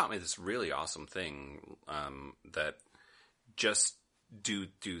 You taught me this really awesome thing that just do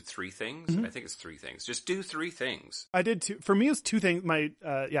 3 things. Mm-hmm. I think it's 3 things. Just do 3 things. I did too. For me, it was 2 things. My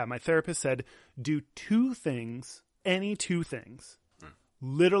therapist said, do 2 things, any 2 things,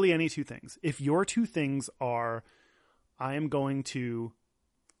 literally any 2 things. If your 2 things are, I am going to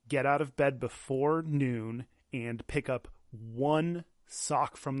get out of bed before noon and pick up 1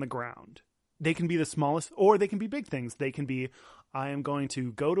 sock from the ground. They can be the smallest, or they can be big things. They can be, I am going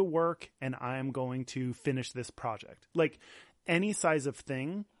to go to work and I am going to finish this project. Like, any size of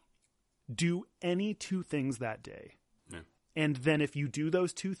thing, do any 2 things that day. Yeah. And then if you do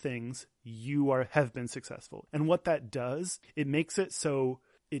those 2 things, you have been successful. And what that does, it makes it so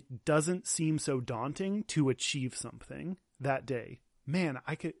it doesn't seem so daunting to achieve something that day. Man,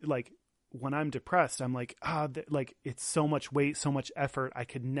 I could, like, when I'm depressed, I'm like, it's so much weight, so much effort. I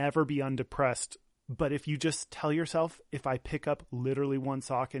could never be undepressed. But if you just tell yourself, if I pick up literally 1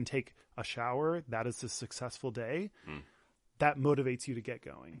 sock and take a shower, that is a successful day. That motivates you to get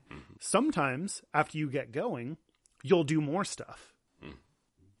going. Mm-hmm. Sometimes after you get going, you'll do more stuff.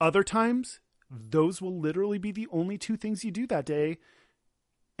 Other times, those will literally be the only 2 things you do that day.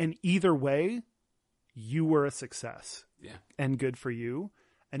 And either way, you were a success. Yeah. And good for you.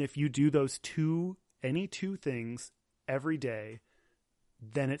 And if you do those any 2 things every day,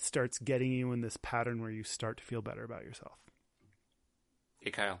 then it starts getting you in this pattern where you start to feel better about yourself. Hey,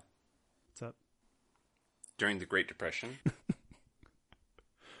 Kyle. What's up? During the Great Depression,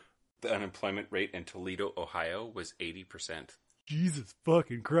 the unemployment rate in Toledo, Ohio was 80%. Jesus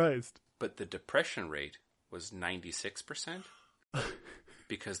fucking Christ. But the depression rate was 96%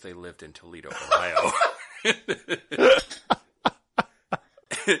 because they lived in Toledo, Ohio.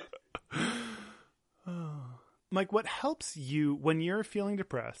 Mike, what helps you when you're feeling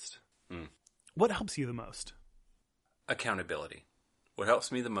depressed? What helps you the most? Accountability. What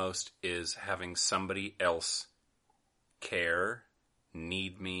helps me the most is having somebody else care,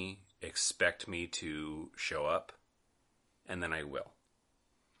 need me, expect me to show up, and then I will.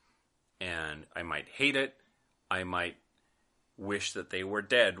 And I might hate it. I might wish that they were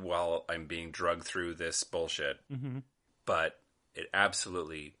dead while I'm being drugged through this bullshit. Mm-hmm. But it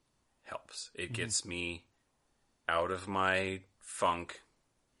absolutely helps. It gets me out of my funk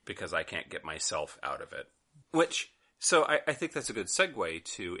because I can't get myself out of it. So I think that's a good segue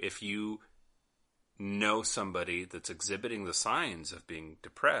to, if you know somebody that's exhibiting the signs of being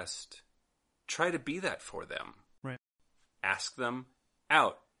depressed, try to be that for them. Right. Ask them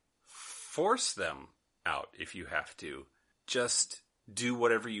out. Force them out if you have to. Just do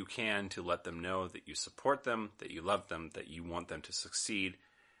whatever you can to let them know that you support them, that you love them, that you want them to succeed,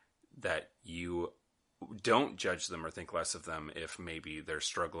 that you don't judge them or think less of them if maybe they're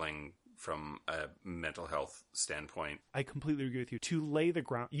struggling from a mental health standpoint. I completely agree with you. To lay the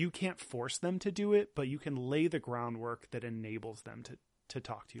ground, you can't force them to do it, but you can lay the groundwork that enables them to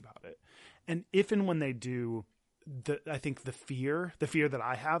talk to you about it. And if and when they do, I think the fear that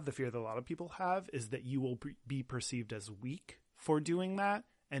I have, the fear that a lot of people have, is that you will be perceived as weak for doing that.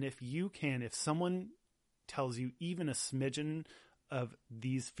 And if someone tells you even a smidgen of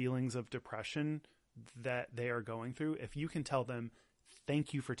these feelings of depression that they are going through, if you can tell them,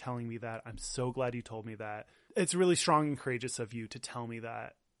 thank you for telling me that, I'm so glad you told me that, it's really strong and courageous of you to tell me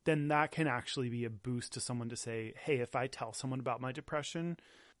that, then that can actually be a boost to someone to say, hey, if I tell someone about my depression,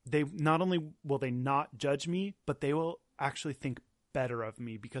 they not only will they not judge me, but they will actually think better of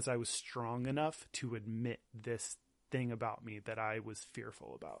me because I was strong enough to admit this thing about me that I was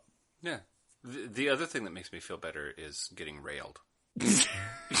fearful about. Yeah. The other thing that makes me feel better is getting railed.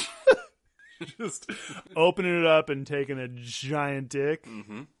 Just opening it up and taking a giant dick.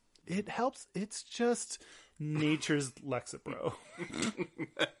 Mm-hmm. It helps. It's just nature's Lexapro.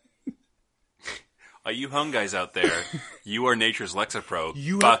 you hung guys out there, you are nature's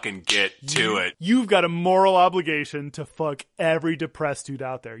Lexapro. Fucking get to it. You've got a moral obligation to fuck every depressed dude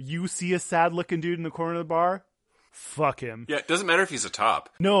out there. You see a sad-looking dude in the corner of the bar? Fuck him. Yeah, it doesn't matter if he's a top.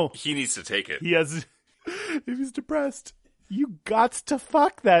 No. He needs to take it. He has... If he's depressed, you gots to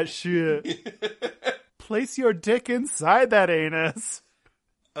fuck that shit. Place your dick inside that anus.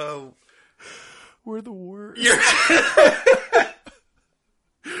 Oh. We're the worst.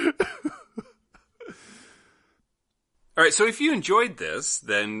 All right, so if you enjoyed this,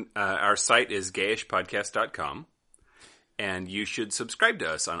 then our site is gayishpodcast.com, and you should subscribe to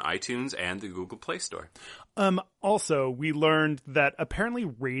us on iTunes and the Google Play Store. Also, we learned that apparently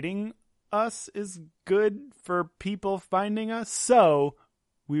rating us is good for people finding us, so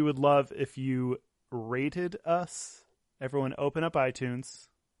we would love if you rated us. Everyone open up iTunes.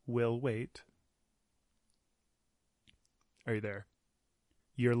 We'll wait. Are you there?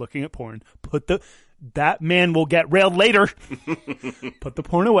 You're looking at porn. That man will get railed later. Put the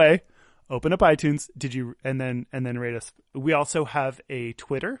porn away. Open up iTunes. And then rate us. We also have a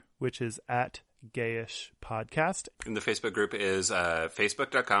Twitter, which is at Gayish Podcast. And the Facebook group is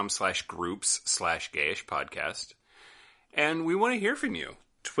facebook.com/groups/Gayish Podcast. And we want to hear from you.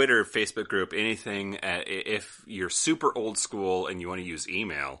 Twitter, Facebook group, anything. If you're super old school and you want to use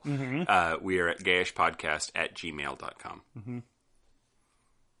email, we are at gayishpodcast@gmail.com. Mm-hmm.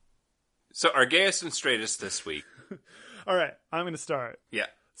 So our gayest and straightest this week. All right, I'm going to start. Yeah.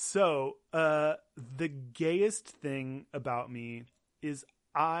 So the gayest thing about me is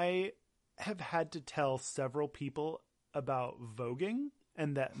I have had to tell several people about voguing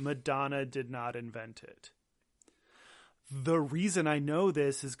and that Madonna did not invent it. The reason I know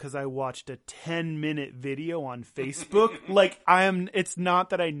this is because I watched a 10-minute video on Facebook. It's not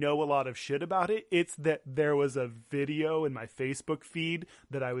that I know a lot of shit about it. It's that there was a video in my Facebook feed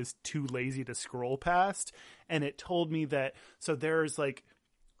that I was too lazy to scroll past. And it told me that, so there's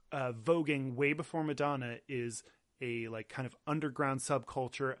voguing way before Madonna is a kind of underground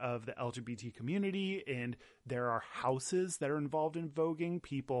subculture of the LGBT community. And there are houses that are involved in voguing.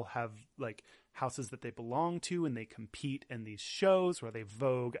 People have houses that they belong to, and they compete in these shows where they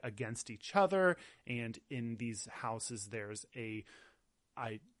vogue against each other. And in these houses, there's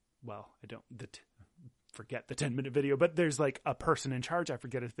forget the 10-minute video, but there's a person in charge. I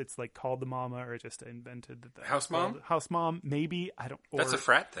forget if it's called the mama or just invented the house mom. House mom, maybe. I don't. That's a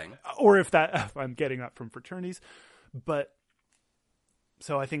frat thing. Or if I'm getting up from fraternities, but.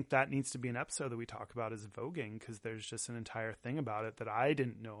 So I think that needs to be an episode that we talk about is voguing, because there's just an entire thing about it that I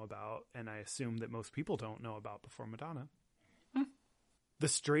didn't know about, and I assume that most people don't know about before Madonna. The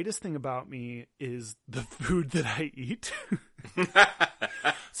straightest thing about me is the food that I eat.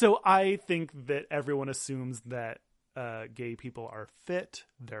 So I think that everyone assumes that gay people are fit,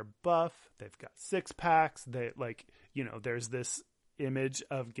 they're buff, they've got six packs, there's this image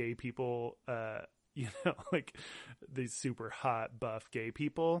of gay people these super hot, buff gay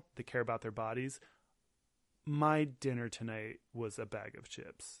people that care about their bodies. My dinner tonight was a bag of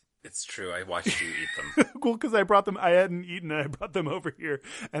chips. It's true. I watched you eat them. Cool, because I brought them. I hadn't eaten, and I brought them over here,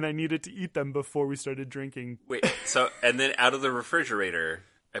 and I needed to eat them before we started drinking. Wait, and then out of the refrigerator,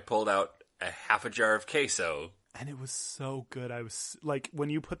 I pulled out a half a jar of queso. And it was so good. I was when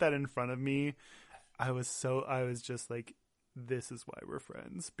you put that in front of me, I was just like, this is why we're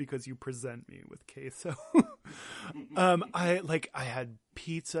friends, because you present me with queso. I had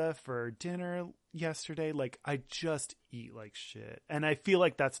pizza for dinner yesterday. I just eat like shit. And I feel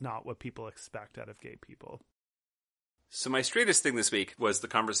like that's not what people expect out of gay people. So my straightest thing this week was the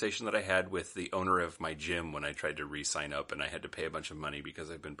conversation that I had with the owner of my gym when I tried to re-sign up, and I had to pay a bunch of money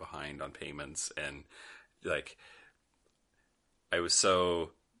because I've been behind on payments. And I was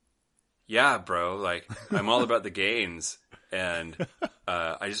so, yeah, bro, I'm all about the gains. And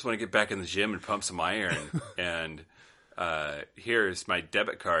I just want to get back in the gym and pump some iron. And here's my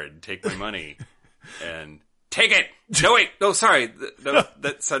debit card. Take my money. And take it! No, wait! No, sorry.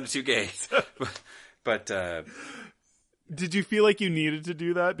 That sounded too gay. But did you feel like you needed to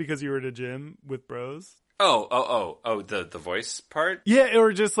do that because you were at a gym with bros? Oh, the voice part? Yeah,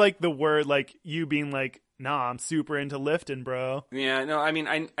 or just the word, you being nah, I'm super into lifting, bro. Yeah, no, I mean,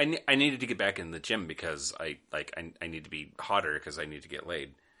 I needed to get back in the gym because I need to be hotter because I need to get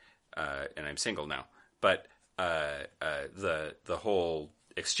laid, and I'm single now. But the whole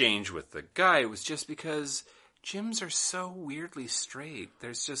exchange with the guy was just because gyms are so weirdly straight.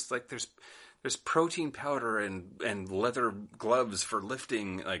 There's just There's protein powder and leather gloves for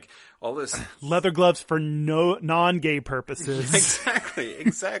lifting, like all this. Leather gloves for non-gay purposes.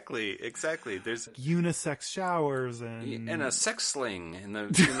 Exactly. There's unisex showers and a sex sling and the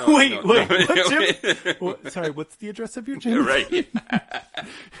Wait, sorry, what's the address of your gym? Right.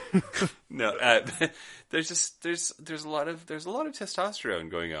 No, there's a lot of testosterone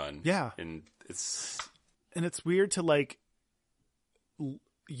going on. Yeah, and it's weird to like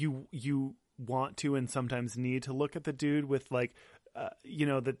you want to and sometimes need to look at the dude with like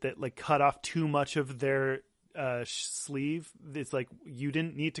that like cut off too much of their sleeve. It's like, you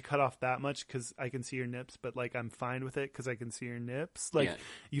didn't need to cut off that much because I can see your nips, but like I'm fine with it because I can see your nips. Like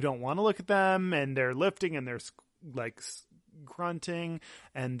you don't want to look at them, and they're lifting and they're like grunting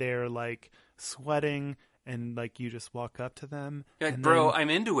and they're like sweating, and like you just walk up to them. Like, bro, I'm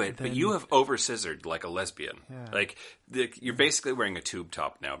into it, but you have over scissored like a lesbian. Yeah. Like you're basically wearing a tube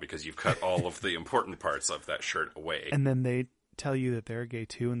top now because you've cut all of the important parts of that shirt away. And then they tell you that they're gay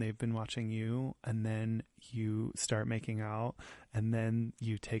too, and they've been watching you, and then you start making out, and then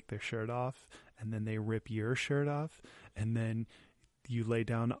you take their shirt off, and then they rip your shirt off, and then you lay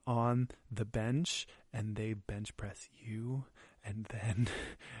down on the bench and they bench press you, and then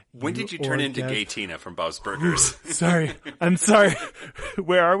when did you turn into Gay Tina from Bob's Burgers? I'm sorry.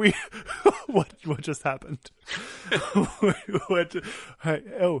 Where are we? What just happened?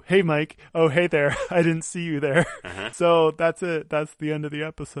 Hey Mike. Oh, hey there. I didn't see you there. So that's it. That's the end of the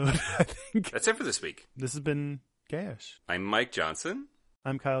episode. I think that's it for this week. This has been Gayish. I'm Mike Johnson.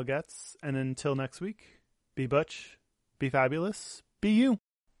 I'm Kyle Getz, and until next week, be butch, be fabulous, be you.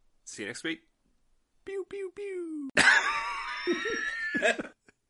 See you next week. Pew pew pew.